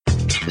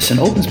the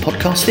St Albans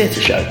Podcast Theatre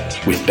Show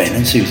with Ben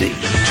and Susie.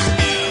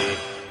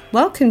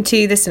 Welcome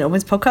to the St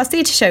Albans Podcast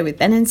Theatre Show with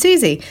Ben and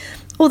Susie.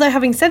 Although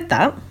having said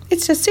that,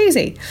 it's just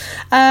Susie.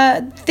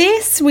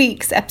 This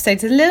week's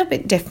episode is a little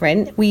bit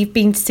different. We've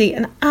been to see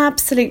an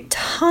absolute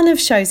ton of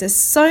shows. There's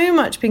so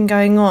much been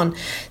going on.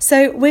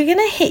 So we're going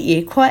to hit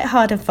you quite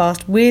hard and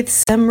fast with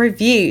some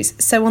reviews.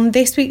 So on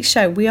this week's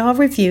show, we are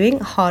reviewing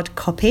Hard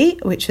Copy,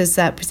 which was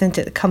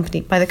presented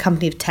by the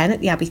Company of 10 at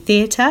the Abbey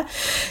Theatre.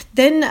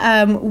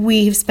 Then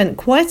we've spent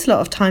quite a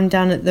lot of time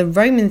down at the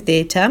Roman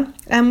Theatre,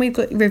 and we've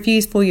got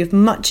reviews for you of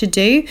Much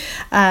Ado,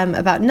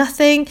 About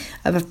Nothing,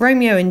 about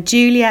Romeo and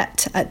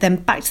Juliet, then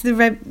back to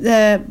back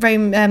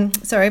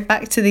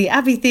to the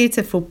Abbey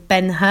Theatre for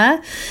Ben-Hur.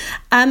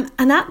 And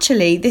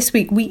actually, this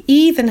week we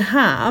even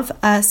have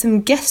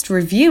some guest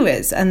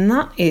reviewers, and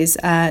that is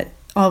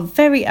our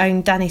very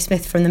own Danny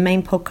Smith from the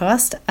main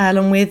podcast,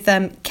 along with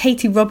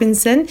Katie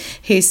Robinson,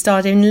 who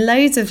starred in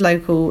loads of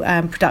local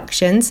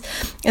productions,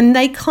 and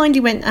they kindly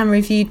went and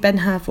reviewed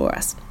Ben-Hur for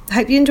us. I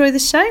hope you enjoy the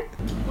show.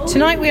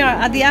 Tonight we are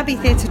at the Abbey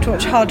Theatre to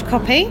watch Hard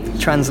Copy.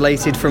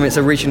 Translated from its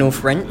original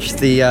French,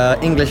 the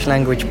English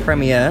language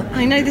premiere.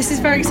 I know, this is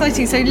very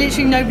exciting, so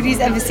literally nobody's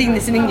ever seen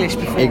this in English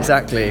before.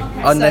 Exactly,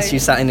 unless you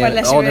sat in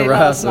it on a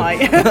rehearsal.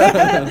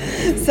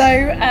 So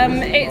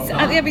it's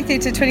at the Abbey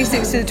Theatre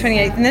 26th to the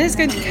 28th, and then it's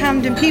going to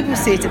Camden People's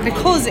Theatre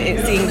because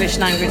it's the English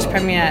language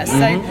premiere. So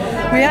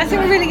I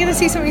think we're really going to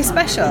see something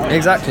special.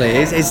 Exactly,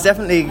 it's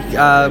definitely,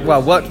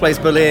 workplace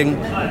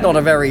bullying, not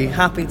a very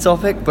happy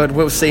topic, but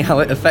we'll see how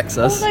it affects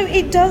us. Although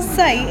it does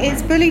say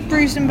it's bullied,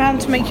 bruised and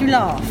bound to make you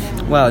laugh.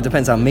 Well, it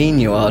depends how mean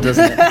you are,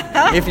 doesn't it?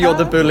 If you're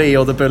the bully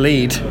or the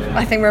bullied.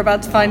 I think we're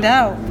about to find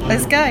out.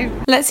 Let's go.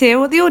 Let's hear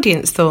what the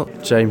audience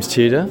thought. James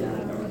Tudor.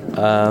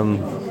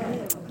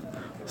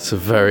 It's a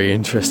very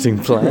interesting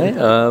play.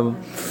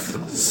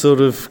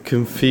 Sort of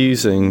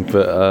confusing,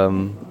 but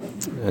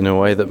in a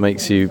way that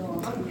makes you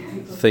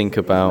think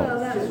about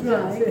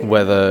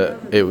whether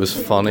it was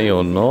funny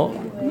or not,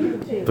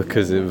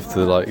 because of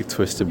the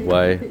twisted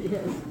way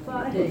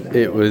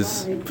it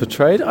was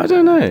portrayed. I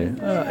don't know.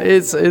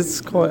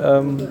 It's quite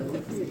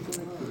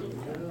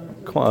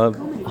a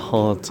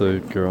hard to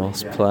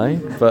grasp play.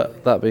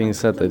 But that being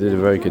said, they did a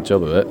very good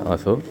job of it, I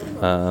thought.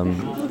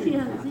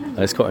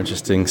 It's quite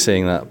interesting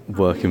seeing that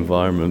work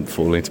environment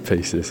falling to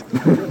pieces.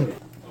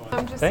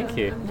 Thank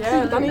you.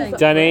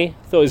 Danny,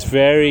 thought it was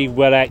very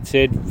well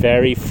acted,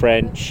 very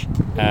French,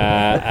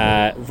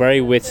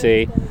 very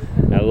witty.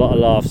 A lot of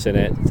laughs in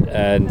it,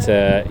 and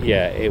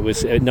it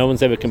was. No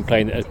one's ever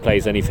complained that it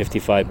plays only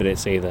 55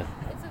 minutes either.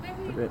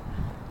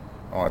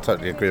 I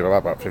totally agree with that,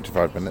 about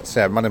 55 minutes.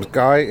 Yeah, my name's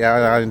Guy. Yeah,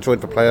 I enjoyed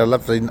the play. I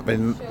loved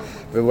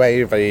the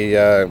way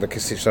they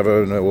kissed each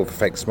other and all the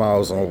fake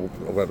smiles, and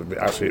all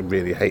actually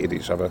really hated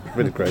each other.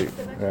 Really great.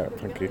 Yeah,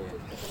 thank you.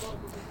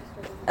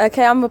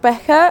 Okay, I'm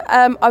Rebecca.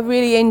 I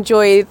really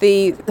enjoy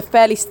the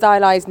fairly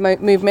stylised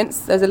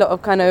movements. There's a lot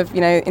of kind of,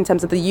 in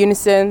terms of the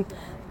unison.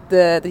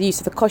 The use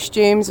of the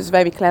costumes was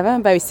very clever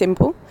and very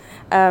simple.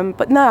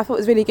 But no, I thought it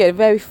was really good.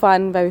 Very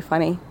fun, very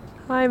funny.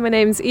 Hi, my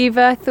name's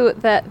Eva. I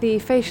thought that the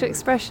facial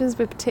expressions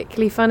were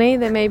particularly funny.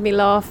 They made me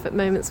laugh at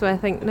moments where I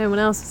think no one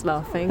else was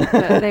laughing,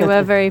 but they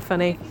were very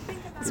funny.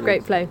 It's a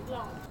great play.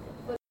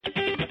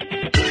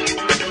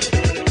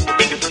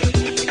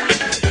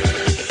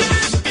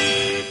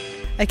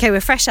 Okay,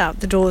 we're fresh out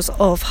the doors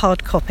of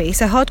Hard Copy.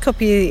 So Hard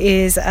Copy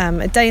is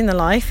a day in the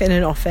life in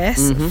an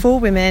office for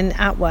women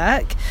at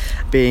work.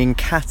 Being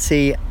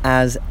catty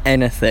as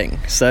anything.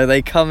 So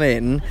they come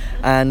in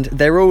and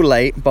they're all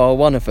late, bar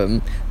one of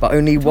them, but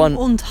only one...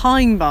 On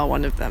time, bar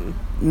one of them.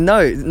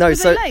 No.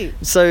 Late?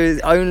 So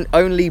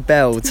only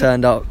Belle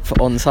turned up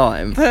on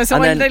time. So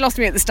when they lost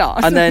me at the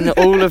start. And then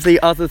all of the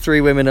other three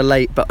women are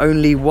late, but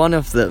only one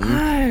of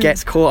them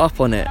gets caught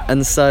up on it.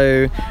 And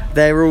so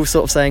they're all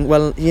sort of saying,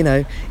 well,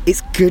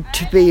 it's good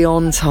to be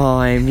on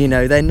time.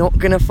 They're not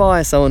going to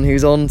fire someone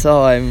who's on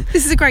time.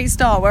 This is a great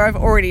start where I've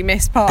already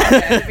missed part of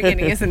it at the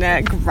beginning, isn't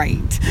it?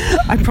 Great.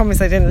 I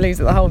promise I didn't lose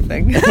at the whole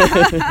thing.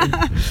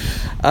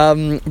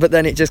 But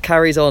then it just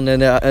carries on,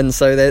 and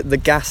so the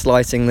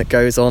gaslighting that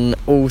goes on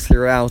all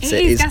throughout it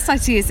is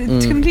gaslighting.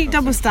 It's complete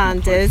double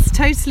standards,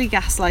 totally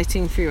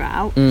gaslighting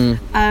throughout,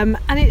 and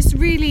it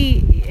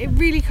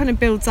really kind of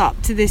builds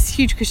up to this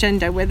huge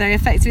crescendo where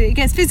it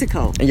gets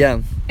physical.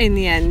 Yeah. In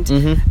the end.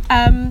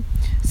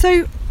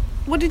 So,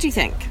 what did you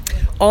think?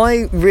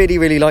 I really,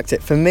 really liked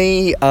it. For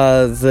me,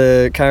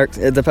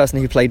 the person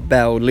who played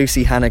Belle,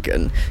 Lucy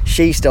Hannigan,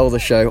 she stole the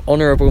show.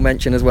 Honourable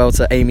mention as well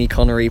to Amy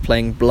Connery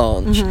playing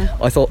Blanche.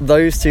 I thought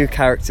those two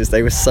characters,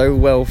 they were so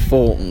well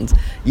formed.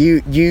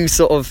 You knew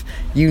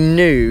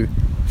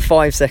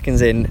 5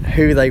 seconds in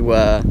who they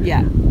were.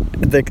 Yeah.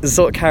 the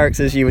sort of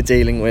characters you were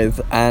dealing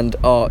with, and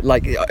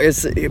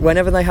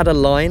whenever they had a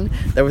line,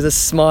 there was a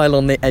smile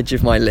on the edge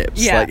of my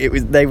lips. Yeah.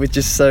 They were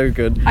just so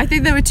good. I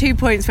think there were 2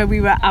 points where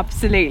we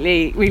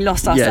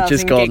lost ourselves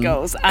in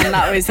giggles, and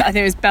that was, I think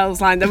it was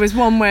Belle's line. There was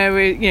one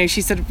where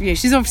she's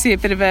obviously a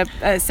bit of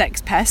a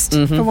sex pest,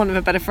 for want of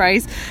a better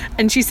phrase,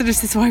 and she sort of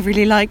says, "Oh, I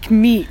really like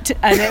meat,"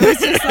 and it was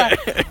just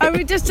like, I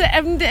would just the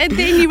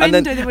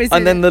innuendo that was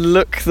in then it. the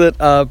look that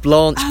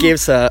Blanche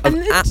gives her of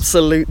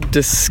absolute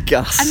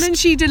disgust. And then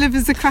she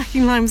delivers the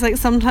cracking line, was like,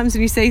 "Sometimes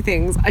when you say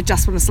things, I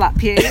just want to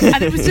slap you."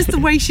 And it was just the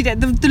way she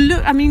did the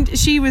look. I mean,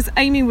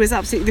 Amy was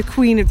absolutely the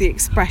queen of the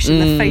expression,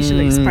 the facial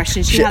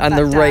expression. She had and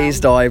that the down.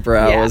 Raised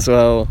eyebrow as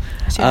well.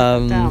 She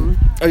had that down.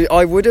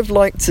 I would have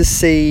liked to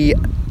see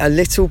a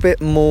little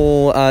bit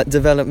more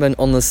development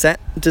on the set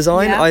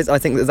design. Yeah. I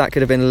think that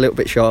could have been a little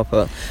bit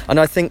sharper, and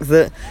I think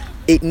that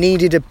it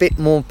needed a bit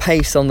more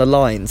pace on the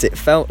lines. It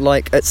felt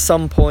like at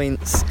some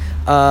points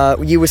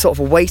you were sort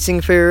of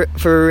waiting for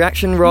a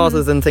reaction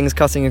rather than things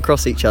cutting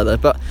across each other.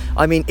 But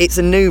I mean, it's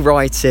a new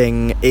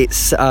writing.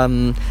 It's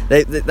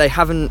they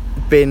haven't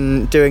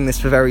been doing this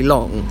for very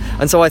long,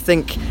 and so I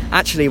think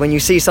actually when you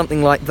see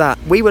something like that,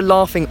 we were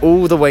laughing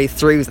all the way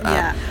through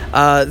that.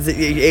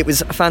 It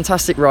was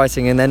fantastic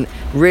writing, and then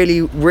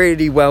really,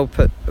 really well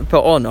put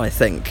on, I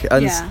think.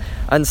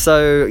 And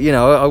so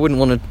I wouldn't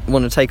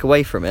want to take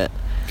away from it.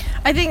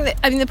 I think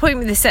the point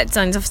with the set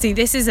design is obviously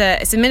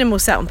it's a minimal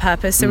set on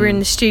purpose. So we're in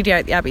the studio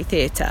at the Abbey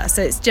Theatre,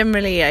 so it's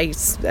generally a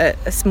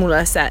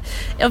smaller set.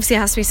 It obviously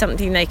has to be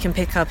something they can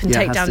pick up and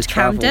take down to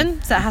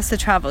Camden, so it has to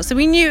travel. So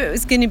we knew it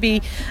was going to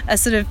be a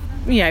sort of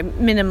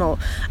minimal.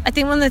 I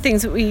think one of the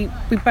things that we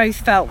both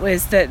felt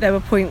was that there were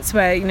points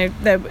where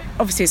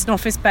obviously it's an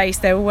office space.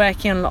 They were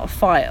working on a lot of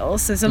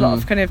files. So there's a lot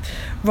of kind of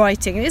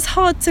writing, and it's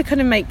hard to kind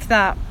of make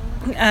that.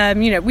 We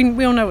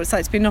all know what it's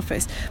like to be in an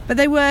office, but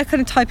they were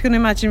kind of typing on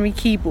imaginary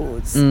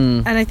keyboards,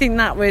 and I think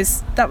that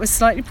was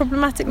slightly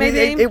problematic.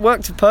 Maybe it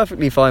worked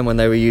perfectly fine when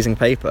they were using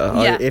paper.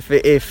 Yeah.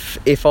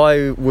 If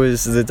I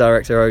was the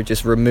director, I would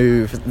just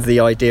remove the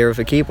idea of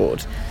a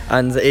keyboard,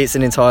 and it's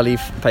an entirely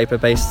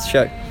paper-based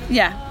show.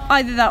 Yeah,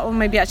 either that or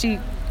maybe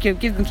actually give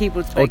them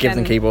keyboards. Or give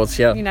them keyboards.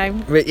 Yeah.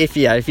 If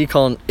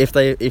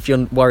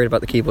you're worried about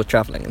the keyboard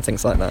travelling and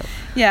things like that.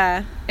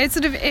 Yeah, it's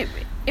sort of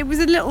It was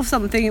a little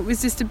something. It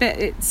was just a bit.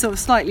 It's sort of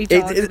slightly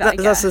jarred.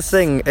 That's the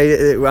thing.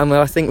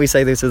 I think we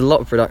say this with a lot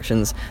of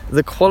productions.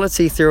 The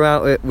quality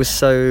throughout it was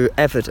so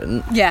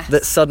evident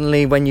that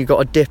suddenly, when you got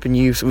a dip and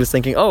you was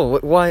thinking, "Oh,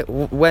 why?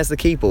 Where's the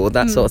keyboard?"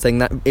 That sort of thing.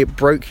 That it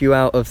broke you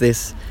out of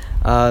this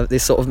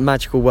sort of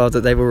magical world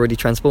that they've already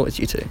transported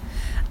you to.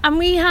 And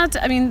we had,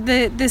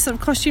 the sort of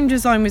costume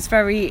design was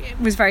very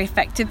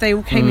effective. They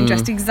all came in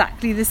dressed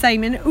exactly the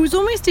same, and it was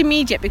almost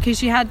immediate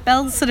because you had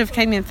Belle sort of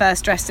came in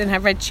first dressed in her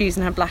red shoes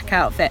and her black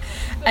outfit,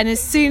 and as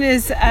soon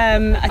as I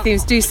think it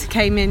was Deuce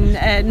came in,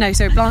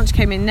 Blanche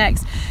came in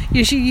next.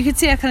 You could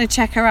see her kind of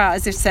check her out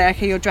as if to say,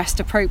 okay, you're dressed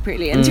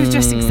appropriately, and she was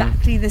dressed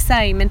exactly the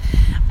same, and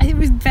I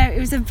think it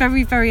was a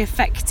very, very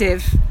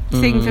effective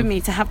thing for me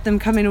to have them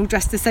come in all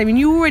dressed the same, and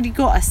you already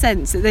got a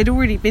sense that they'd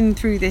already been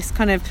through this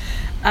kind of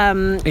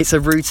it's a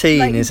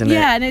routine, isn't it?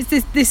 Yeah, and it's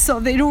this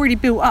sort of, it already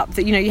built up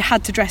that you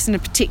had to dress in a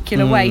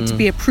particular way to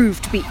be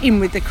approved to be in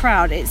with the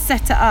crowd. It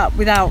set it up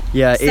without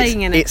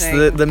saying anything.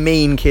 It's the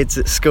mean kids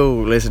at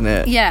school, isn't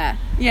it? Yeah,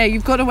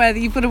 you've got to wear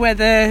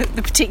the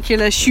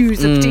particular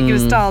shoes, a particular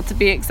style to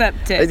be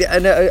accepted.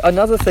 And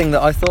another thing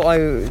that I thought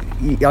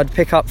I'd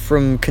pick up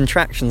from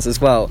contractions as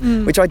well,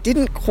 which I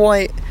didn't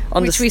quite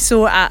understand. Which we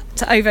saw at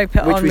OVO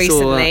put on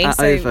recently. At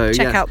so OVO,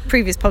 check out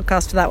previous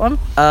podcast for that one.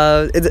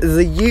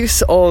 The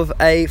use of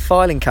a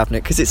filing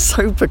cabinet, because it's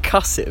so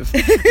percussive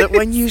that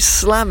when you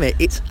slam it,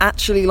 it's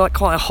actually like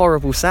quite a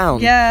horrible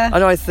sound. Yeah.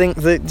 And I think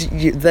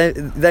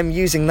that them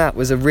using that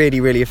was a really,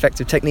 really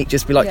effective technique.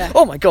 Just be like,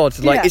 oh my god,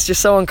 it's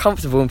just so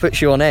uncomfortable and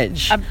puts you on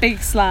edge. A big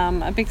slam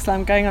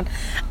going on.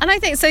 And I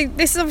think so.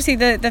 This is obviously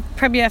the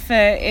premiere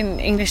in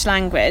English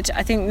language.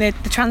 I think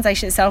the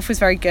translation itself was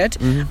very good.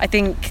 I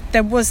think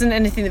there wasn't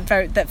anything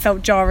that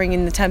felt jarring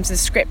in the terms of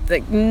script,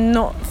 that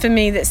not for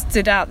me, that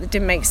stood out, that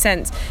didn't make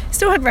sense. It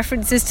still had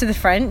references to the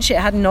French. It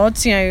had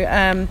nods,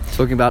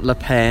 talking about Le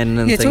Pen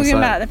and things talking like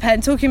about Le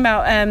Pen, talking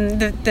about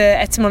the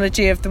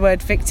etymology of the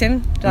word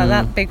victim, like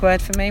that big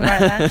word for me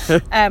right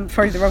there.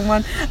 Probably the wrong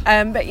one.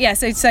 But yeah,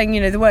 so saying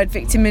the word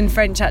victim in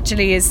French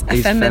actually is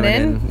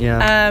feminine.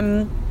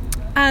 Yeah.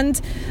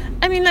 And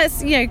I mean,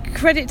 let's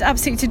credit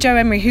absolutely to Joe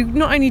Emery, who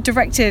not only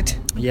directed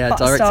but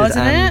stars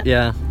in it.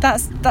 Yeah,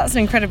 that's an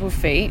incredible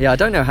feat. Yeah, I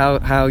don't know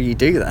how you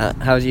do that.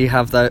 How do you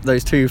have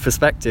those two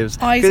perspectives?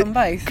 Eyes on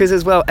both. Because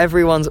as well,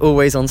 everyone's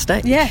always on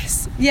stage.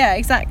 Yes, yeah,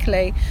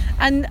 exactly.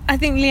 And I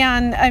think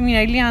Leanne,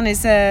 Leanne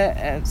is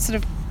a sort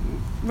of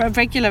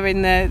regular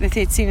in the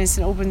theatre scene in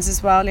St Albans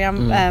as well.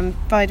 Leanne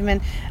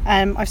Biderman.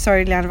 I'm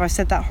sorry, Leanne, if I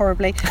said that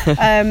horribly.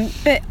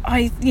 But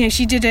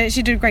she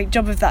did a great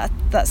job of that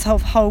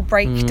whole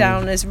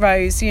breakdown as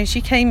Rose.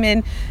 She came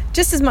in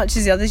just as much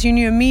as the others, you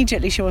knew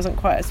immediately she wasn't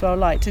quite as well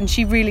liked, and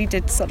she really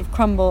did sort of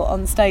crumble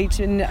on stage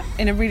in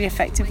a really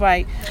effective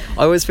way.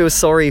 I always feel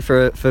sorry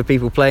for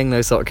people playing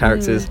those sort of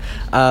characters,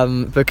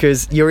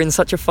 because you're in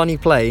such a funny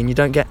play and you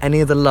don't get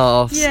any of the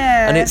laughs,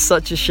 and it's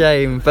such a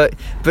shame. But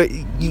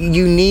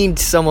you need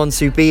someone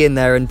to be in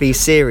there and be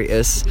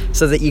serious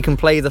so that you can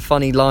play the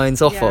funny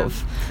lines off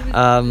of.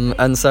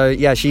 And so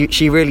yeah,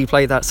 she really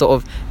played that sort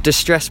of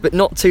distressed, but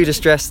not too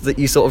distressed that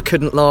you sort of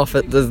couldn't laugh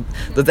at the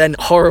then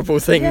horrible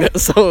thing that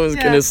someone was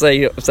going to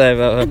say about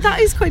her. And that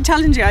is quite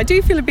challenging. I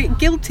do feel a bit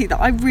guilty that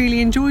I really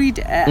enjoyed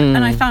it,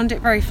 and I found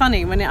it very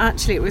funny when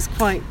it was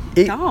quite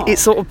dark. It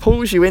sort of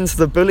pulls you into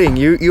the bullying.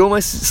 You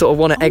almost sort of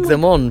want to egg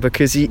them on,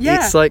 because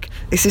it's like,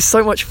 this is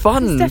so much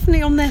fun. It's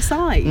definitely on their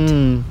side.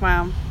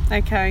 Wow.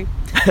 Okay.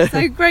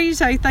 So great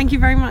show. Thank you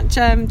very much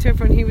to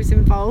everyone who was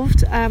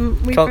involved.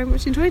 We very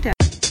much enjoyed it.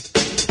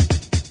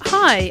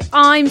 Hi,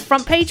 I'm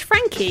Front Page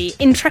Frankie,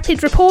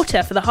 intrepid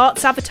reporter for the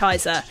Hearts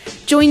Advertiser.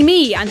 Join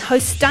me and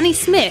host Danny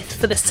Smith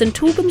for the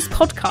St Albans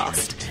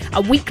podcast,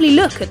 a weekly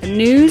look at the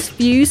news,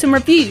 views and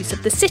reviews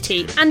of the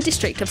city and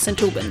district of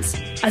St Albans.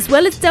 As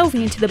well as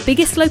delving into the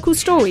biggest local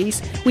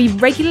stories, we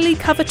regularly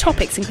cover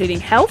topics including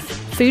health,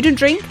 food and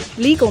drink,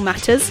 legal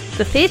matters,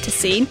 the theatre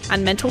scene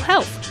and mental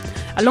health.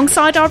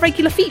 Alongside our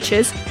regular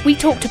features, we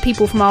talk to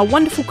people from our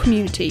wonderful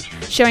community,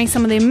 sharing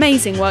some of the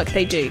amazing work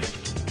they do.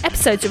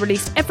 Episodes are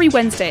released every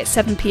Wednesday at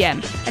 7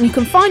 p.m, and you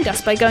can find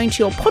us by going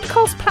to your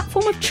podcast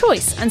platform of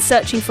choice and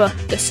searching for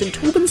the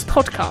St Albans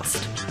Podcast.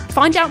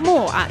 Find out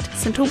more at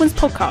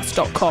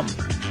stalbanspodcast.com.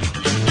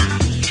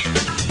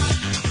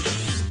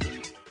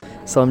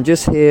 So I'm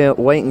just here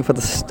waiting for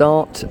the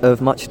start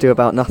of Much Ado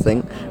About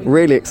Nothing.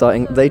 Really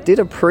exciting. They did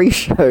a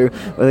pre-show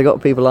where they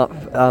got people up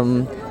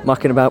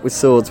mucking about with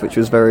swords, which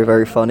was very,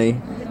 very funny.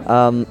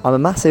 I'm a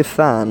massive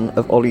fan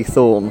of Ollie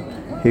Thorne,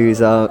 who's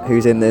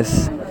in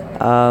this.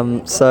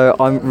 So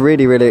I'm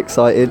really, really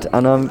excited,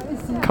 and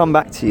I'm come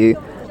back to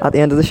you at the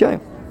end of the show.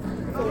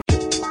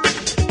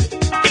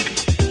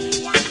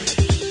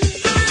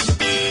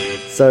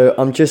 So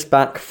I'm just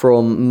back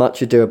from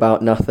Much Ado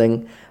About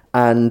Nothing,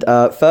 and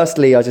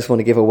firstly I just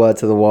want to give a word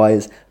to the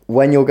wise.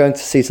 When you're going to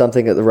see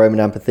something at the Roman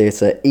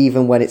Amphitheatre,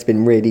 even when it's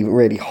been really,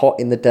 really hot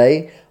in the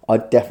day,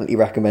 I'd definitely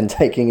recommend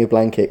taking a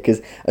blanket,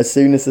 because as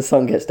soon as the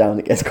sun gets down,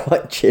 it gets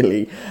quite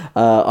chilly.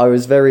 I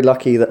was very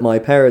lucky that my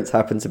parents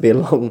happened to be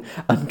along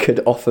and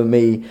could offer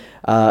me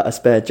a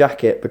spare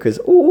jacket, because,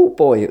 oh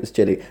boy, it was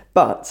chilly.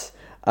 But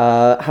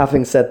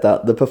having said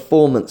that, the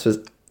performance was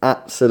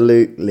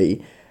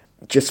absolutely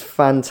just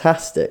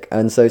fantastic.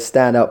 And so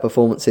standout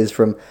performances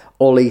from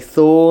Ollie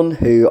Thorne,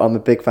 who I'm a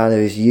big fan of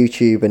his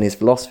YouTube and his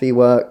philosophy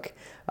work.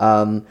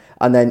 And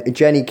then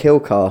Jenny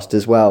Kilcast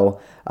as well.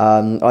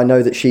 I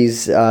know that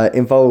she's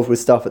involved with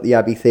stuff at the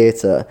Abbey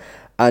Theatre,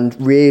 and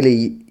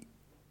really,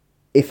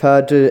 if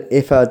her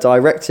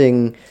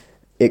directing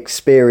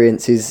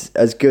experience is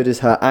as good as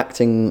her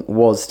acting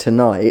was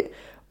tonight,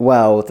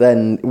 well,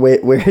 then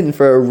we're in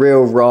for a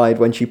real ride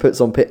when she puts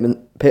on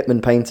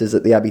Pitman Painters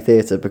at the Abbey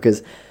Theatre,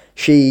 because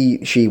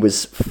she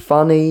was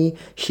funny,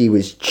 she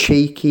was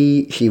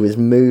cheeky, she was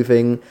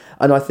moving,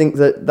 and I think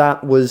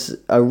that was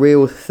a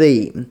real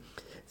theme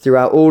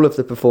throughout all of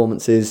the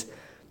performances.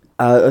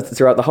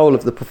 Throughout the whole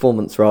of the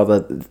performance,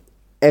 rather,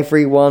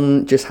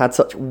 everyone just had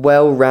such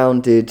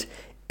well-rounded,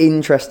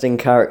 interesting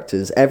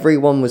characters.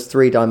 Everyone was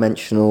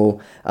three-dimensional,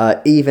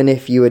 even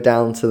if you were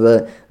down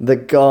to the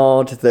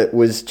guard that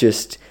was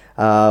just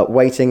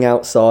waiting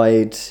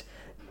outside.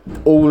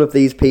 All of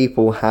these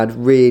people had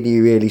really,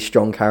 really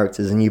strong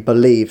characters, and you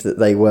believed that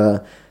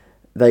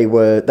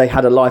they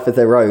had a life of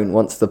their own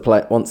once the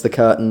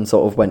curtain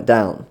sort of went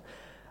down.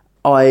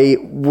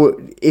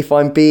 If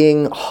I'm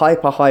being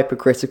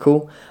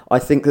hypercritical, I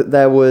think that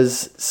there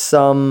was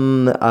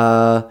some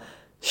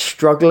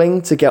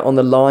struggling to get on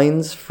the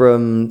lines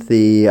from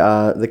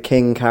the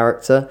King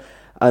character,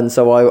 and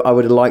so I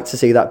would have liked to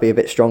see that be a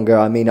bit stronger.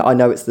 I mean, I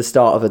know it's the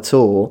start of a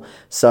tour,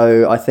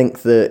 so I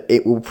think that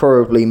it will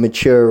probably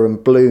mature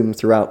and bloom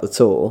throughout the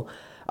tour.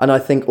 And I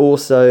think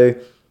also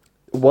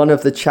one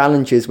of the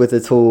challenges with the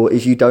tour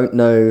is you don't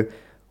know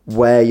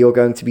where you're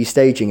going to be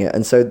staging it,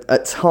 and so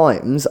at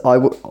times,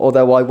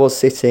 although I was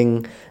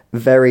sitting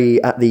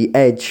very at the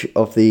edge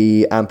of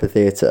the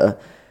amphitheatre,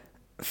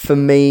 for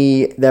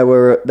me there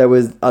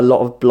was a lot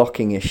of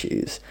blocking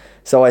issues.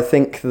 So I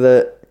think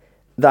that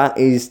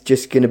is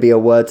just going to be a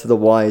word to the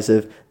wise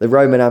of the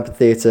Roman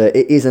Amphitheatre.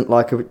 It isn't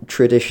like a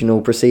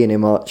traditional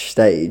proscenium arch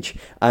stage,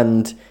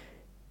 and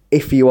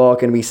if you are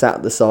going to be sat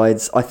at the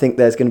sides, I think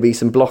there's going to be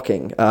some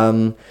blocking.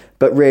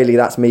 But really,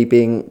 that's me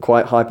being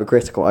quite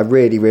hypercritical. I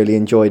really, really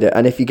enjoyed it.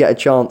 And if you get a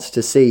chance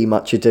to see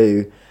Much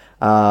Ado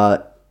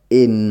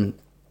in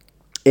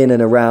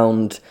and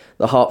around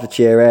the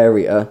Hertfordshire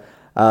area,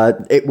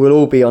 it will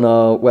all be on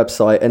our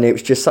website. And it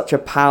was just such a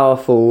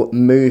powerful,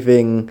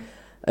 moving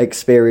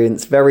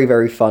experience. Very,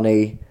 very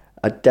funny.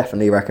 I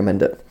definitely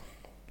recommend it.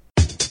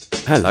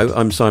 Hello,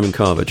 I'm Simon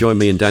Carver. Join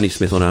me and Danny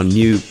Smith on our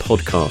new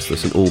podcast, the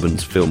St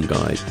Albans Film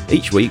Guide.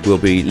 Each week we'll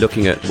be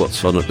looking at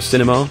what's on at the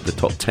cinema, the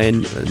top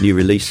 10 new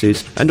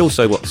releases, and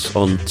also what's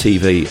on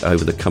TV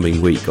over the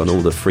coming week on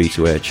all the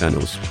free-to-air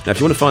channels. Now,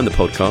 if you want to find the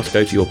podcast,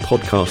 go to your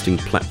podcasting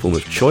platform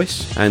of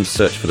choice and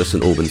search for the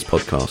St Albans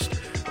Podcast.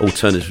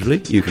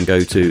 Alternatively, you can go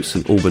to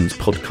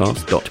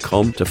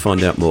stalbanspodcast.com to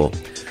find out more.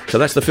 So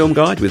that's the Film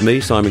Guide with me,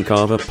 Simon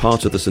Carver,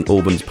 part of the St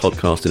Albans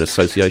Podcast in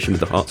association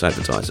with the Hearts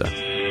Advertiser.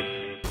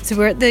 So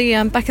we're at the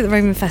back at the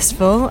Roman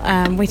Festival,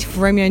 waiting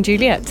for Romeo and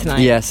Juliet tonight.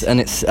 Yes, and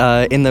it's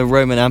in the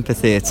Roman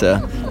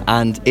Amphitheatre,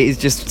 and it is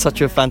just such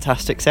a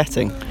fantastic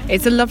setting.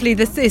 It's a lovely.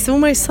 It's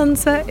almost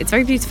sunset. It's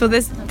very beautiful.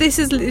 It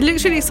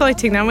looks really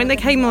exciting. Now, when they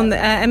came on,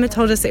 Emma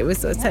told us it was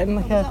set in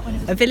like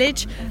a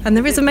village, and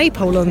there is a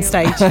maypole on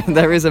stage.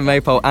 There is a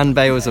maypole and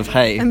bales of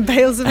hay.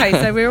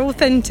 So we're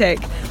authentic.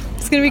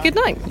 It's going to be a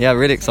good night. Yeah,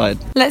 really excited.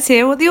 Let's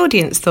hear what the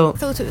audience thought. I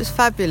thought it was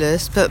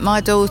fabulous, but my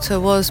daughter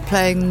was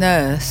playing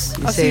nurse.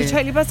 So you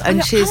totally buzzed.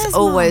 And she's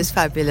always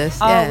fabulous.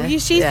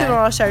 She's been on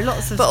our show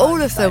lots of times. But all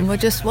of them were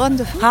just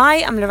wonderful.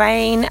 Hi, I'm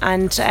Lorraine,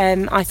 and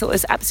I thought it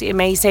was absolutely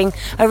amazing.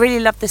 I really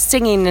loved the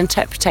singing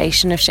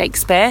interpretation of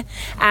Shakespeare,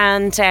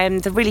 and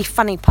the really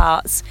funny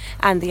parts,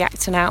 and the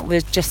acting out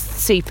was just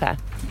super.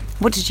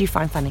 What did you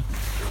find funny?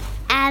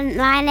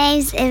 My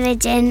name's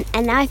Imogen,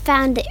 and I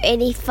found it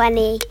really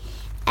funny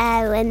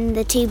when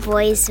the two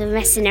boys were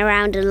messing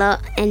around a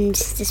lot and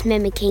just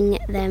mimicking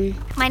them.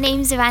 My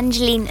name's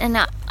Evangeline, and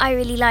I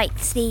really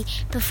liked the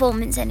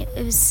performance, and it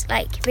was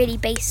like really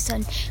based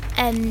on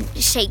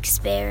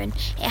Shakespeare, and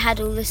it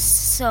had all the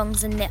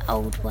songs and the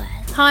old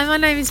words. Hi, my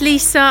name is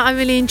Lisa. I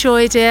really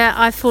enjoyed it.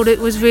 I thought it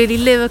was really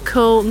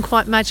lyrical and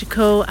quite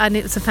magical, and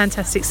it was a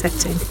fantastic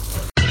setting.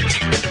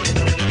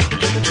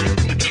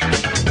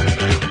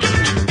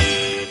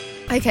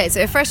 Okay,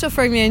 so fresh off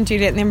Romeo and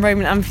Juliet and then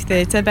Roman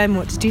Amphitheatre, Ben,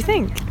 what did you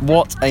think?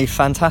 What a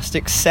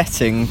fantastic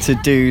setting to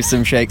do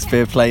some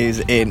Shakespeare plays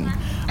in.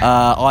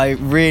 I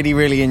really,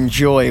 really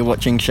enjoy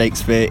watching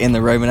Shakespeare in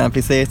the Roman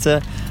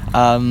Amphitheatre.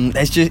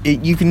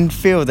 You can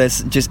feel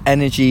there's just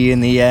energy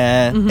in the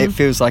air. Mm-hmm. It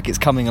feels like it's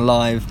coming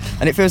alive,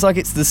 and it feels like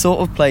it's the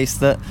sort of place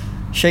that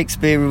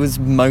Shakespeare was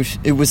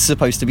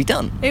supposed to be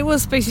done. It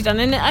was supposed to be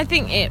done, and I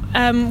think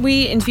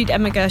we interviewed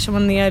Emma Gersh on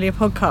one of the earlier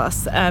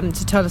podcasts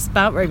to tell us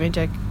about Romeo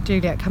and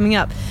Juliet coming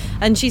up,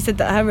 and she said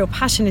that her real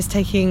passion is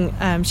taking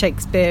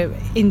Shakespeare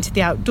into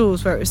the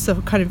outdoors, where it was sort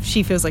of kind of,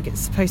 she feels like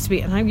it's supposed to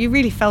be, and you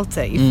really felt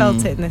it. You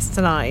felt it in this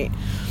tonight.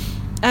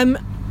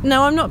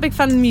 No, I'm not a big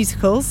fan of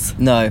musicals.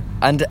 No,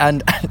 and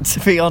to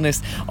be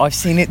honest, I've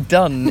seen it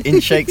done in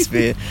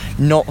Shakespeare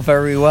not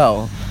very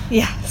well.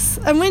 Yes,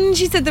 and when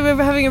she said that we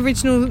were having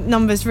original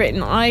numbers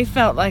written, I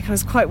felt like I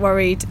was quite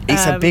worried.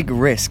 It's a big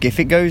risk. If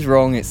it goes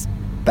wrong, it's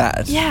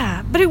bad.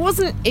 Yeah, but it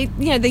wasn't.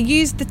 They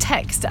used the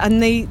text and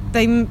they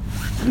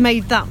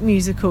made that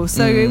musical.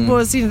 So it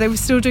was, they were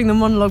still doing the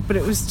monologue, but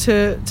it was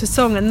to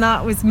song, and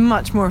that was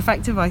much more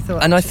effective, I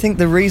thought. And I think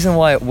the reason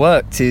why it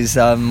worked is,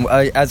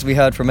 as we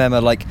heard from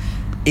Emma, like,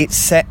 it's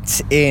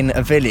set in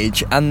a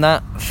village, and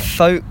that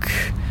folk.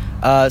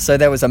 So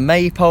there was a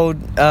maypole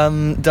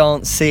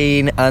dance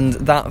scene, and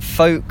that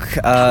folk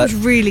that was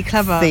really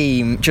clever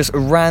theme just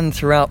ran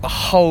throughout the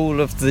whole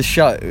of the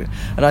show.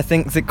 And I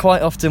think that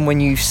quite often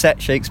when you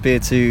set Shakespeare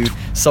to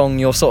song,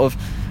 you're sort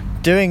of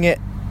doing it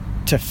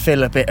to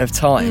fill a bit of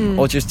time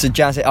or just to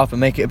jazz it up and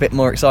make it a bit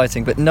more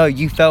exciting. But no,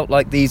 you felt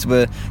like these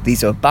were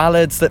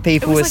ballads that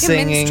people were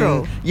singing. A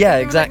minstrel. Yeah,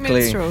 they exactly.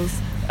 Like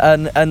minstrels.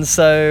 And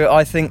so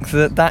I think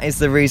that is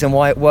the reason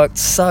why it worked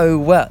so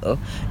well,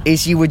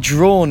 is you were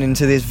drawn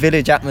into this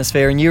village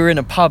atmosphere, and you were in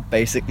a pub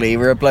basically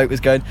where a bloke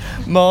was going,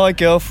 my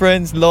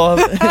girlfriend's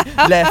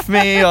left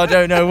me, I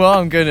don't know what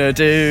I'm gonna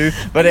do,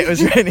 but it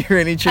was really,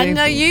 really tuneful.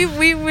 And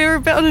we were a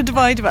bit on a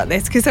divide about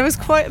this, because there was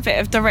quite a bit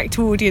of direct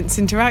audience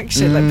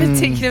interaction, like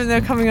particularly when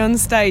they were coming on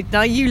stage.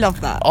 Now you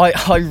love that.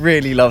 I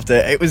really loved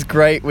it. It was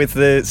great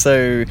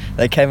so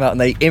they came out and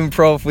they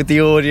improv with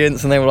the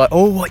audience, and they were like,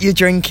 oh, what you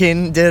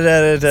drinking?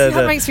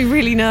 That makes me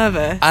really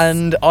nervous.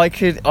 And I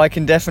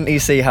can definitely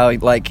see how,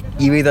 like,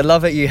 you either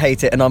love it, you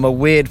hate it, and I'm a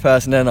weird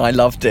person and I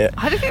loved it.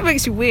 I don't think it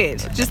makes you weird,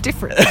 just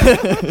different.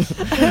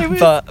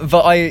 but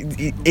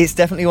it's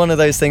definitely one of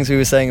those things we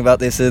were saying about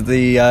this at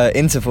the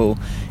interval.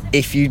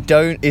 If you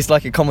don't, it's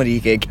like a comedy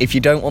gig. If you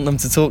don't want them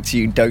to talk to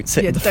you, don't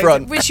sit in the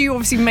front. Which you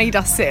obviously made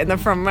us sit in the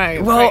front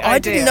row. Well, I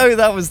didn't know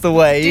that was the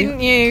way. Didn't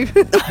you?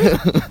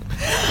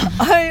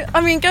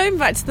 I mean, going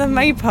back to the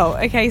maypole.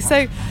 Okay,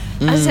 so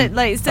as I said,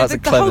 like, so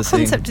the whole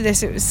concept of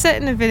this, it was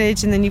set in a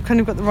village, and then you've kind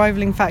of got the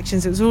rivaling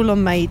factions. It was all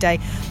on May Day.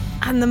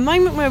 And the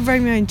moment where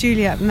Romeo and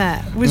Juliet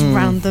met was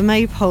round the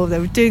maypole. They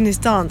were doing this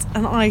dance,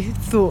 and I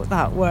thought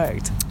that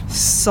worked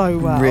so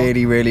well.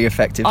 Really, really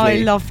effectively. I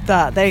loved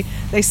that. They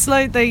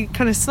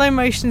kind of slow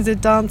motions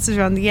of dancers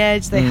around the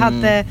edge. They had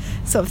their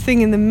sort of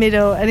thing in the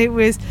middle, and it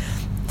was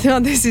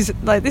this is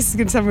going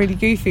to sound really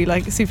goofy,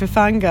 like a super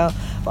fangirl,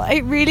 but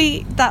it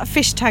really, that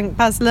fish tank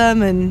Baz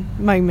Luhrmann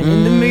moment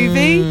in the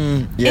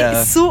movie,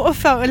 it sort of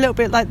felt a little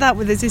bit like that,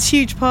 where there's this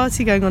huge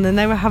party going on and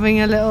they were having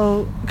a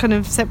little kind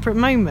of separate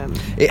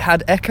moment. It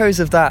had echoes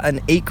of that,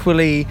 and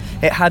equally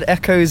it had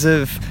echoes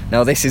of,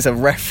 now this is a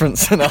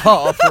reference and a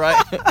half,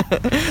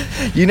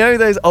 right? You know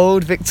those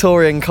old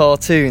Victorian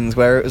cartoons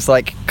where it was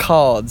like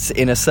cards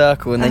in a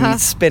circle and then you'd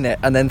spin it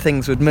and then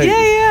things would move?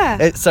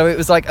 So it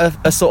was like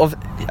a sort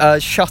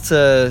of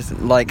shutter,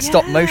 like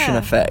stop motion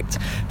effect,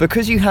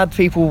 because you had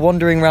people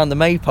wandering around the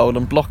maypole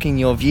and blocking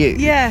your view.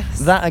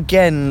 That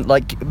again,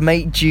 like,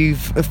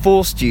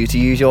 forced you to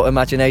use your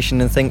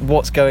imagination and think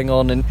what's going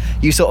on, and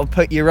you sort of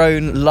put your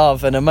own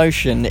love and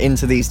emotion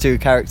into these two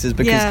characters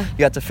because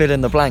you had to fill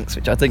in the blanks,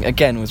 which I think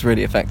again was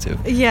really effective.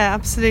 Yeah,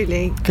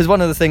 absolutely. Because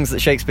one of the things that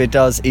Shakespeare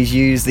does is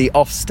use the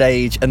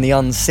offstage and the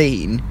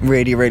unseen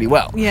really, really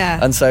well.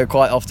 And so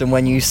quite often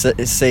when you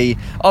see,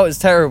 oh, it's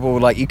terrible,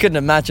 like you couldn't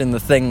imagine the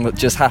thing that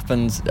just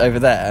happened over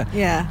there.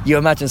 You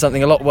imagine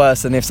something a lot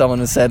worse than if someone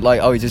had said,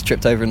 like, oh, he just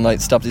tripped over and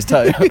like stubbed his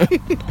toe.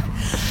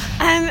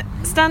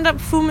 Stand-up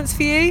performance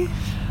for you?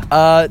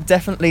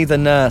 Definitely the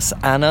nurse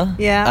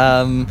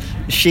Anna.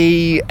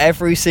 She,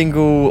 every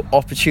single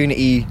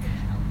opportunity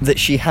that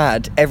she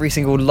had, every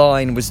single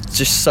line was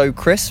just so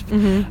crisp.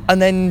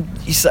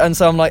 And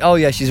so I'm like, oh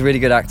yeah, she's a really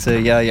good actor.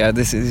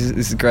 This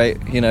is great,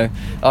 you know,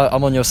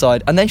 I'm on your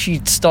side. And then she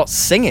starts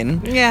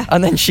singing,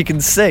 and then she can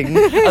sing,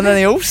 and then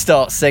they all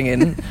start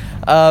singing.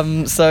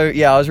 So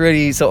yeah, I was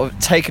really sort of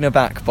taken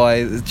aback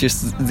by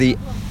just the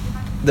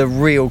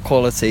real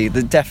quality,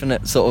 the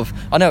definite sort of,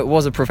 I know it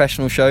was a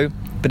professional show,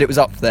 but it was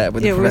up there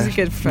with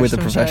the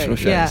professional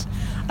shows. Yeah,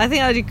 I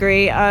think I'd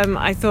agree.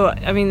 I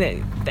thought, I mean, that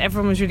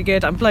everyone was really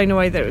good. I'm blown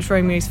away that it was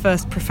Romeo's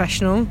first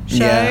professional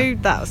show.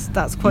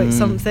 That's quite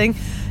something.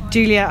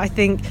 Julia, I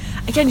think,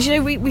 again, you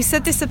know, we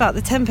said this about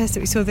The Tempest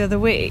that we saw the other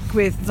week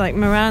with, like,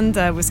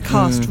 Miranda was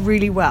cast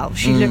really well.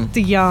 She looked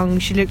young,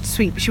 she looked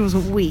sweet, but she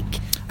wasn't weak.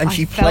 And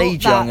she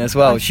played young as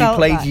well. She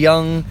played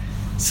young,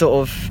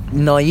 sort of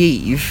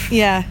naive.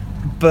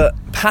 But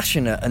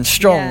passionate and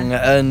strong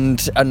and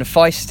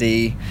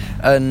feisty,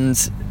 and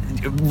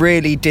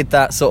really did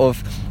that sort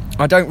of,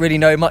 I don't really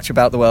know much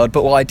about the world,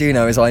 but what I do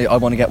know is I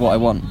want to get what I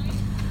want.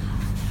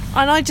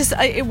 And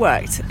it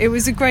worked. It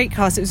was a great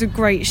cast. It was a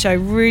great show.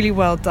 Really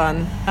well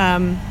done.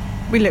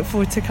 We look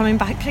forward to coming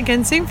back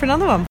again soon for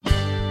another one.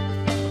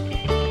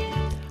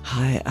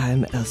 Hi,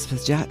 I'm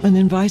Elspeth Jackman,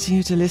 inviting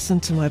you to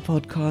listen to my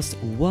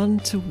podcast, One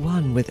to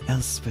One with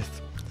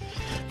Elspeth.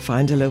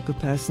 Find a local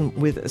person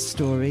with a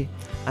story,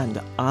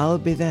 and I'll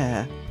be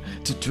there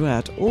to draw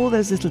out all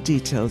those little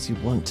details you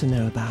want to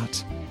know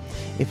about.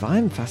 If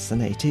I'm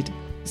fascinated,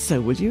 so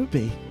will you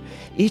be.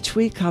 Each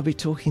week I'll be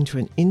talking to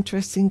an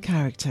interesting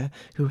character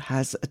who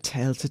has a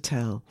tale to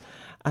tell.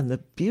 And the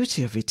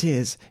beauty of it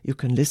is you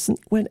can listen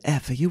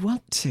whenever you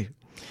want to.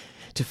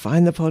 To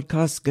find the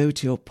podcast, go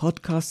to your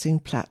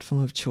podcasting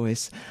platform of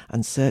choice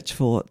and search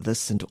for the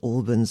St.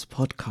 Albans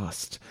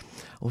Podcast.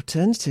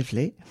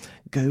 Alternatively,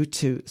 go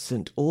to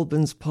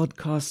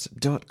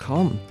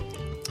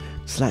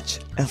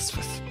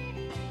stalbanspodcast.com/Elspeth.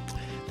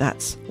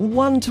 That's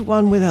One to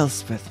One with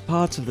Elspeth,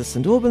 part of the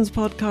St. Albans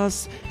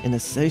Podcast in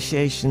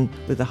association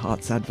with the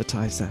Hearts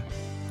Advertiser.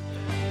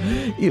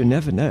 You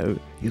never know,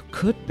 you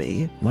could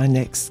be my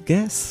next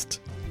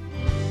guest.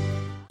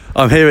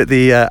 I'm here at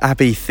the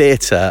Abbey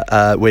Theatre.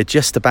 We're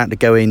just about to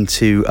go in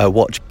to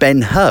watch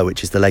Ben-Hur,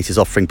 which is the latest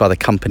offering by the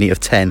Company of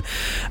 10.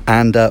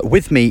 And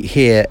with me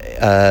here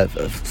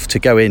to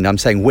go in, I'm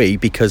saying we,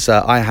 because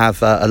I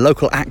have a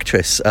local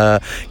actress,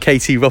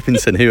 Katie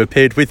Robinson, who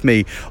appeared with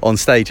me on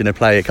stage in a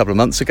play a couple of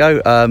months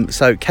ago.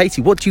 So,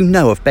 Katie, what do you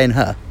know of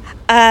Ben-Hur?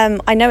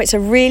 I know it's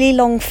a really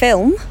long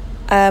film.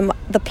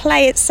 The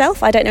play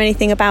itself, I don't know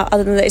anything about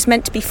other than that it's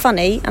meant to be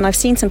funny, and I've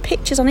seen some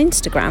pictures on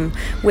Instagram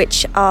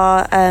which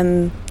are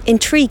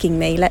intriguing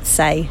me, let's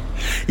say.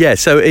 Yeah,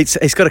 so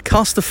it's got a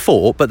cast of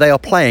 4, but they are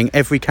playing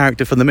every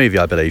character from the movie,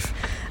 I believe.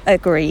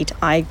 Agreed.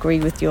 I agree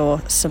with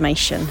your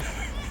summation.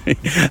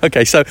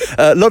 Okay, so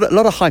a lot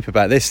of hype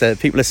about this.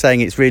 People are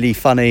saying it's really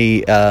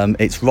funny.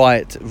 It's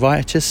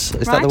riotous.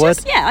 Is that the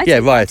word? Yeah, I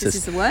think riotous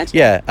is the word.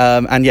 Yeah,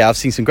 and yeah, I've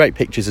seen some great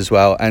pictures as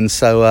well, and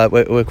so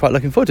we're quite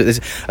looking forward to this.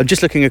 I'm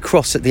just looking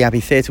across at the Abbey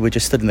Theatre. We're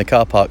just stood in the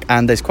car park,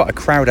 and there's quite a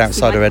crowd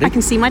outside already. I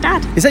can see my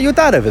dad. Is that your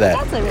dad over there?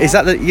 My dad's over there. Is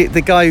that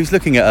the guy who's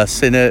looking at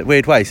us in a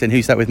weird way, saying,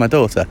 "Who's that with my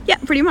daughter?" Yeah,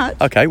 pretty much.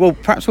 Okay, well,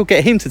 perhaps we'll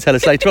get him to tell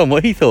us later on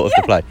what he thought of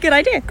the play. Good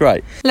idea.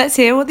 Great. Let's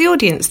hear what the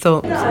audience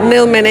thought.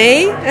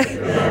 Milmini.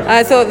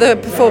 I thought the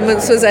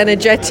performance was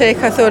energetic.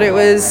 I thought it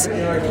was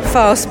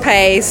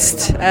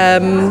fast-paced.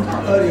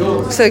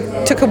 So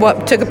took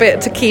a bit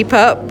to keep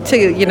up,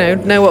 to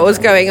know what was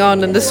going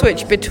on, and the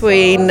switch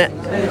between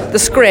the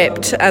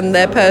script and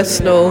their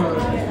personal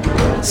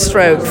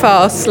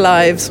fast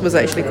lives was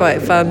actually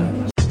quite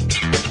fun.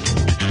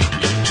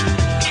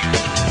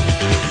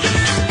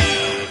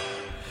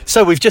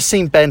 So we've just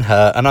seen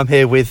Ben-Hur, and I'm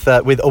here with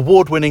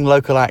award-winning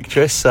local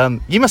actress.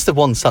 You must have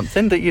won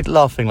something that you're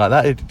laughing like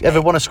that.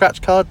 Ever won a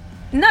scratch card?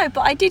 No,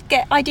 but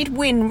I did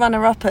win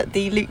runner-up at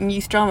the Luton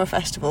Youth Drama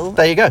Festival.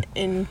 There you go.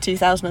 In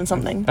 2000 and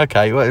something.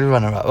 Okay, well,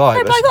 runner-up. Right,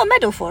 No, but I got a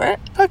medal for it.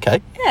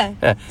 Okay.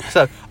 Yeah.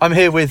 So I'm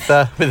here with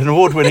an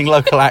award-winning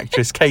local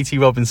actress, Katie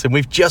Robinson.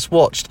 We've just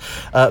watched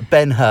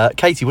Ben-Hur.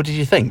 Katie, what did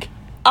you think?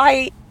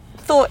 I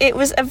thought it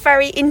was a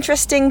very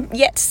interesting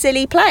yet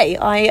silly play.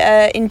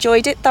 I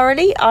enjoyed it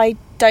thoroughly.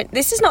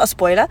 This is not a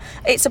spoiler.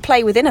 It's a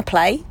play within a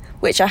play,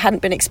 which I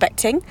hadn't been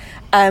expecting,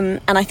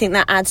 and I think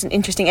that adds an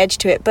interesting edge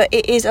to it. But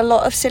it is a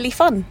lot of silly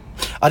fun.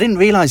 I didn't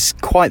realise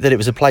quite that it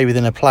was a play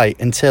within a play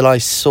until I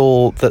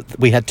saw that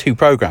we had 2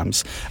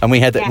 programmes, and we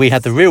had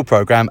the real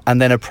programme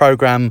and then a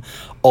programme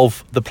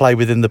of the play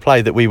within the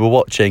play that we were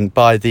watching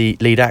by the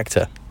lead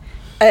actor.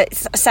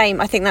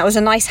 Same. I think that was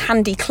a nice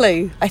handy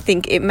clue. I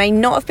think it may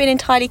not have been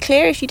entirely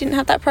clear if you didn't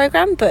have that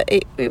programme, but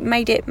it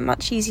made it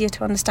much easier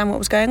to understand what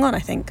was going on, I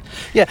think.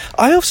 Yeah,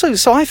 I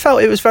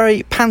felt it was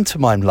very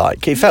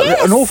pantomime-like. It felt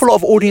an awful lot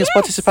of audience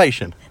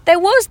participation. There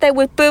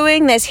were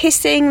booing, there's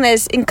hissing,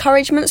 there's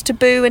encouragements to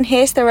boo and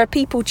hiss, there are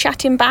people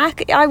chatting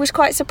back. I was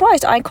quite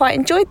surprised. I quite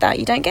enjoyed that.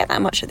 You don't get that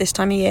much at this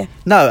time of year.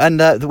 No,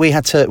 and we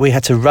had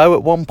to row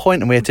at one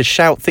point, and we had to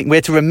shout. We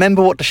had to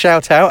remember what to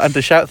shout out and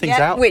to shout things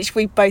out, which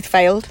we both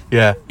failed.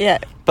 Yeah. Yeah.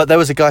 But there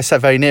was a guy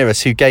sat very near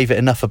us who gave it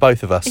enough for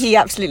both of us. He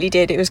absolutely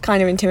did. It was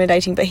kind of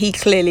intimidating, but he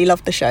clearly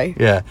loved the show.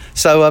 Yeah.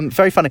 So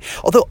very funny.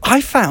 Although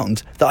I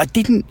found that I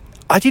didn't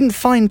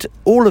find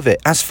all of it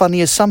as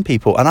funny as some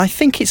people, and I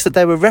think it's that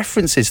there were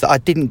references that I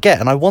didn't get,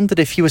 and I wondered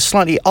if you were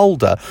slightly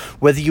older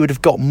whether you would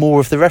have got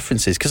more of the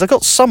references, because I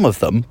got some of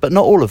them but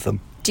not all of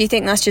them. Do you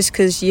think that's just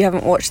because you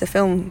haven't watched the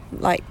film,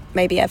 like,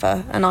 maybe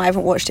ever, and I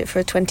haven't watched it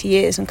for 20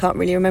 years and can't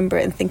really remember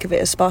it and think of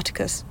it as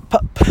Spartacus?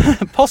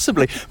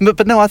 Possibly.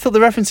 But no, I thought the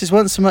references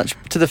weren't so much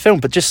to the film,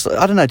 but just,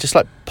 I don't know, just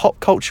like pop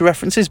culture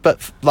references,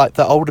 but like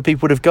that older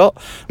people would have got.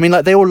 I mean,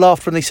 like, they all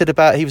laughed when they said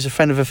about he was a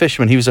friend of a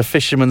fisherman, he was a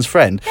fisherman's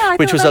friend,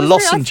 which was a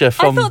lozenge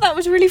from... I thought that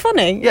was really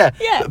funny. Yeah.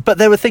 But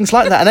there were things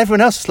like that, and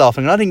everyone else was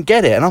laughing, and I didn't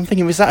get it, and I'm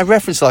thinking, was that a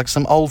reference to like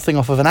some old thing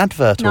off of an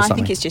advert or something? No, I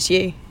think it's just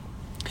you.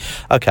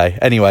 Okay,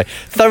 anyway,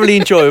 thoroughly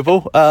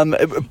enjoyable,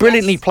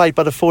 brilliantly played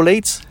by the 4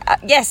 leads.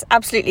 Yes,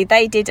 absolutely.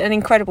 They did an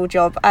incredible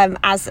job.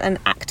 As an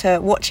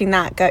actor, watching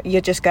that,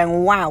 you're just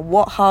going, wow,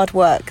 what hard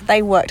work.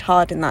 They worked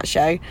hard in that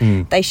show.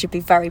 They should be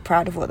very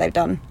proud of what they've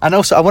done. And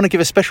also, I want to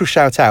give a special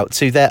shout out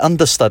to their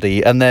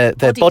understudy and their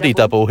body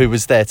double who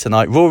was there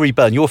tonight, Rory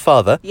Byrne, your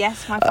father.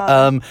 Yes, my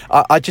father.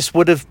 I just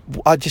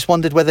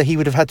wondered whether he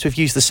would have had to have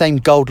used the same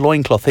gold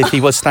loincloth if he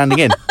was standing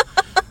in.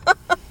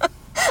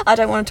 I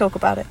don't want to talk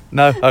about it.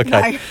 No?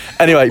 Okay. No.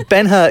 Anyway,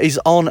 Ben-Hur is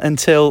on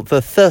until the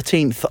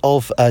 13th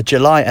of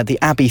July at the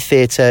Abbey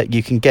Theatre.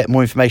 You can get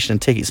more information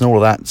and tickets and all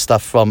of that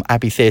stuff from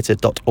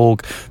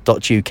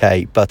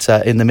abbeytheatre.org.uk. But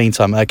in the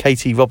meantime,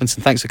 Katie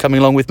Robinson, thanks for coming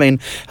along with me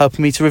and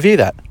helping me to review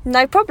that.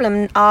 No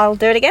problem. I'll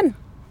do it again.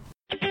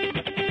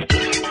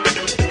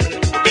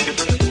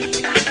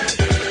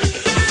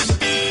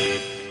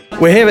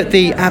 We're here at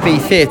the Abbey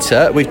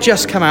Theatre. We've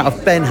just come out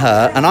of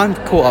Ben-Hur, and I'm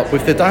caught up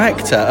with the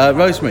director,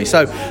 Rosemary.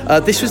 So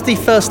this was the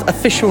first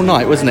official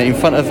night, wasn't it? In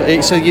front of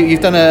so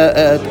you've done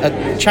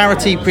a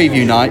charity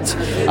preview night,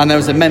 and there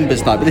was a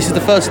members' night. But this is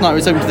the first night it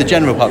was open to the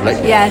general public.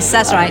 Yes,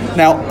 that's right.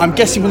 Now I'm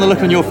guessing from the look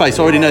on your face,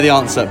 I already know the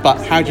answer.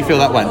 But how do you feel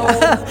that went?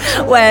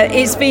 Well,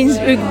 it's been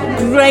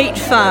great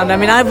fun. I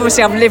mean, I've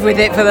lived with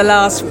it for the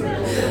last,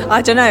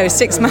 I don't know,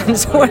 6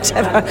 months or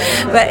whatever,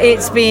 but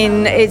it's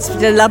been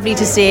lovely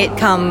to see it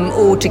come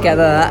all together,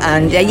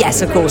 and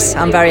yes, of course,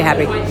 I'm very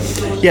happy.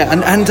 Yeah,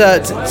 and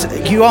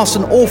you asked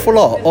an awful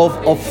lot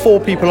of 4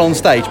 people on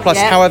stage, plus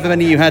however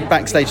many you had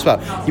backstage as well.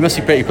 You must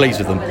be pretty pleased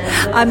with them.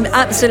 I'm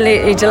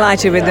absolutely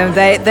delighted with them.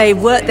 They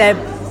work their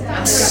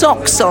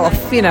socks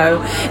off, you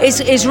know.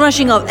 It's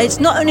rushing off.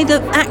 It's not only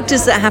the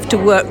actors that have to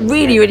work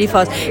really, really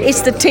fast, it's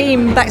the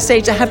team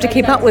backstage that have to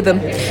keep up with them.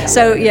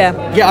 So yeah,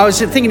 I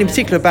was thinking in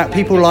particular about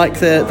people like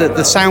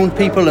the sound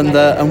people and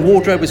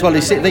wardrobe as well.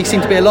 They seem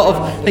to be a lot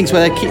of things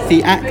where they keep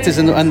the actors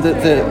and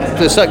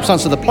the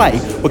circumstance of the play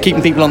were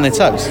keeping people on their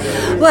toes.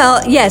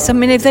 Well, yes, I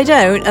mean, if they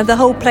don't, the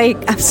whole play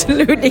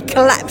absolutely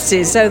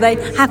collapses. So they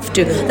have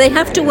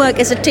to work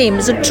as a team.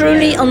 It's a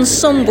truly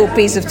ensemble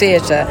piece of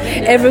theatre.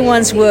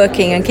 Everyone's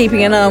working and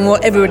keeping an eye on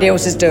what everybody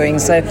else is doing,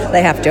 so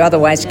they have to,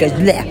 otherwise it goes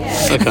bleh.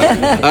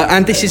 Okay.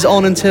 And this is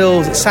on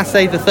until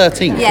Saturday the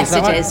 13th. Yes,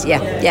 it is.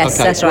 Yeah, yes,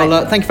 okay. That's right.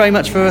 Well, thank you very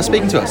much for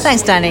speaking to us.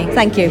 Thanks, Danny.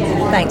 Thank you.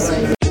 Thanks.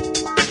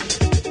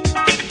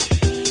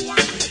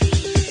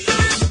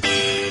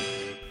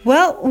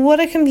 Well, what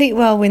a complete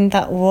whirlwind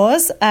that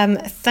was.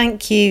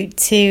 Thank you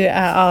to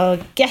our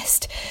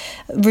guest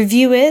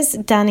reviewers,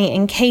 Danny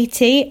and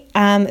Katie.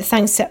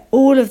 Thanks to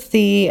all of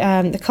the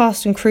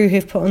cast and crew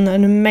who've put on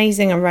an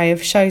amazing array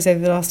of shows over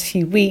the last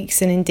few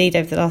weeks, and indeed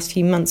over the last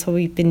few months while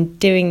we've been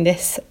doing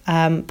this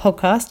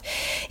podcast.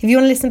 If you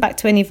want to listen back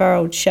to any of our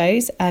old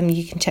shows,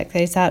 you can check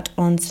those out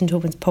on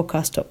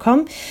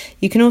stalbanspodcast.com.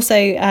 You can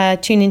also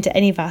tune into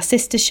any of our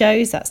sister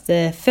shows. That's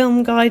the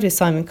Film Guide with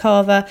Simon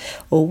Carver,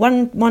 or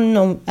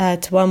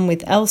one-to-one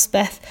with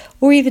Elspeth,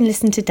 or even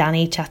listen to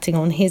Danny chatting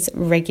on his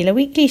regular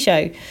weekly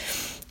show.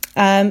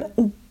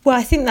 Well,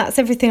 I think that's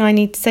everything I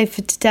need to say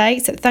for today.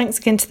 So thanks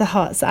again to the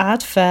Hearts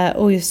Ad for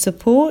all your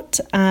support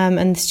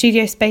and the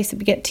studio space that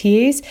we get to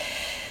use.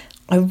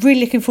 I'm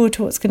really looking forward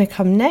to what's going to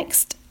come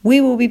next.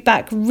 We will be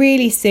back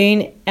really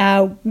soon.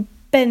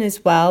 Ben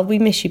as well. We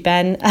miss you,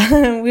 Ben.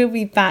 We'll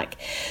be back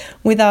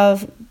with our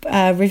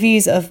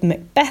reviews of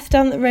Macbeth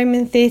down at the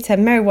Roman Theatre,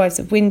 Merry Wives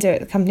of Windsor at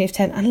the Company of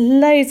 10, and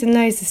loads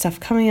of stuff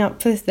coming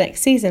up for the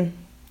next season.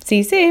 See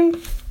you soon.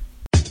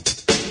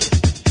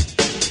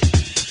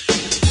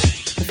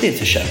 The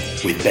Theatre Show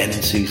with Ben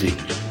and Susie.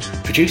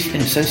 Produced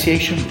in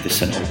association with the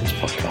St Albans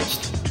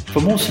Podcast. For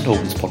more St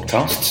Albans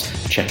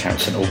podcasts, check out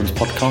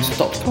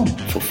stalbanspodcast.com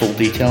for full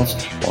details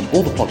on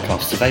all the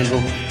podcasts available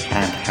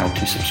and how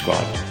to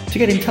subscribe. To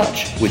get in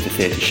touch with the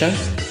Theatre Show,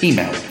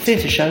 email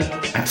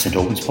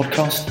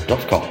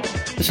theatreshow@stalbanspodcast.com.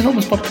 The St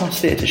Albans Podcast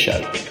Theatre Show,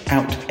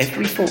 out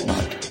every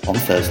fortnight on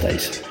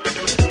Thursdays.